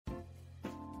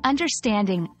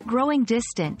Understanding growing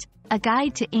distant, a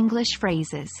guide to English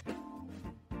phrases.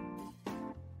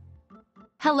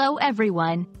 Hello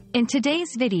everyone. In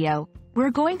today's video, we're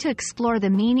going to explore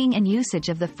the meaning and usage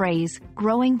of the phrase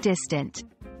growing distant.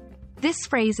 This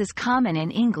phrase is common in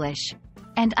English,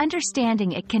 and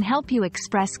understanding it can help you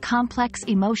express complex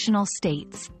emotional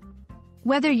states.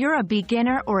 Whether you're a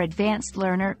beginner or advanced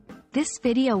learner, this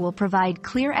video will provide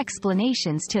clear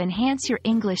explanations to enhance your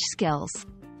English skills.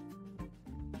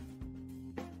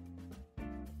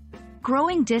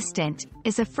 Growing distant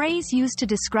is a phrase used to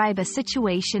describe a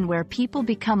situation where people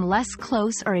become less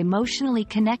close or emotionally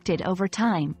connected over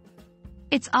time.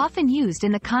 It's often used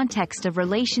in the context of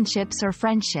relationships or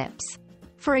friendships.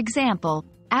 For example,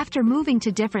 after moving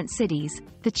to different cities,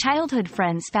 the childhood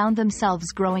friends found themselves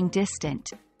growing distant.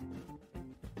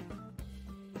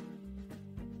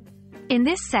 In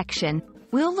this section,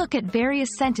 we'll look at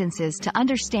various sentences to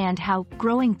understand how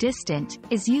growing distant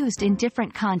is used in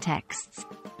different contexts.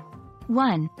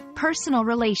 1. Personal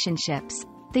relationships.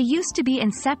 They used to be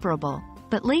inseparable,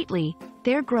 but lately,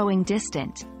 they're growing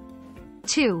distant.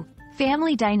 2.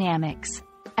 Family dynamics.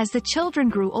 As the children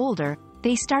grew older,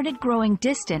 they started growing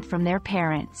distant from their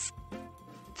parents.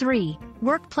 3.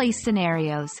 Workplace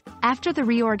scenarios. After the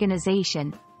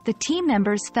reorganization, the team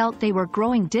members felt they were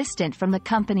growing distant from the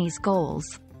company's goals.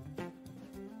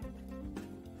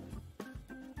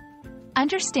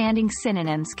 Understanding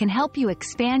synonyms can help you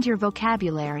expand your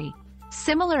vocabulary.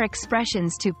 Similar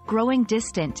expressions to growing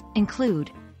distant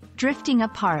include drifting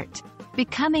apart,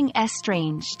 becoming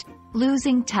estranged,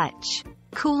 losing touch,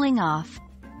 cooling off.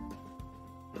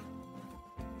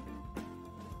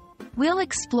 We'll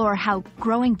explore how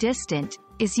growing distant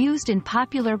is used in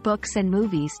popular books and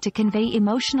movies to convey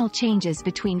emotional changes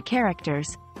between characters,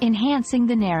 enhancing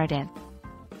the narrative.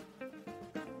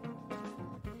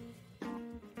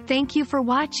 Thank you for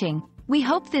watching. We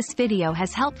hope this video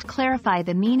has helped clarify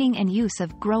the meaning and use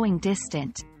of growing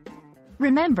distant.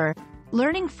 Remember,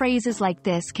 learning phrases like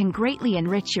this can greatly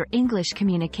enrich your English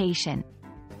communication.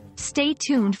 Stay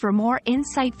tuned for more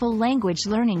insightful language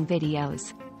learning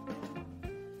videos.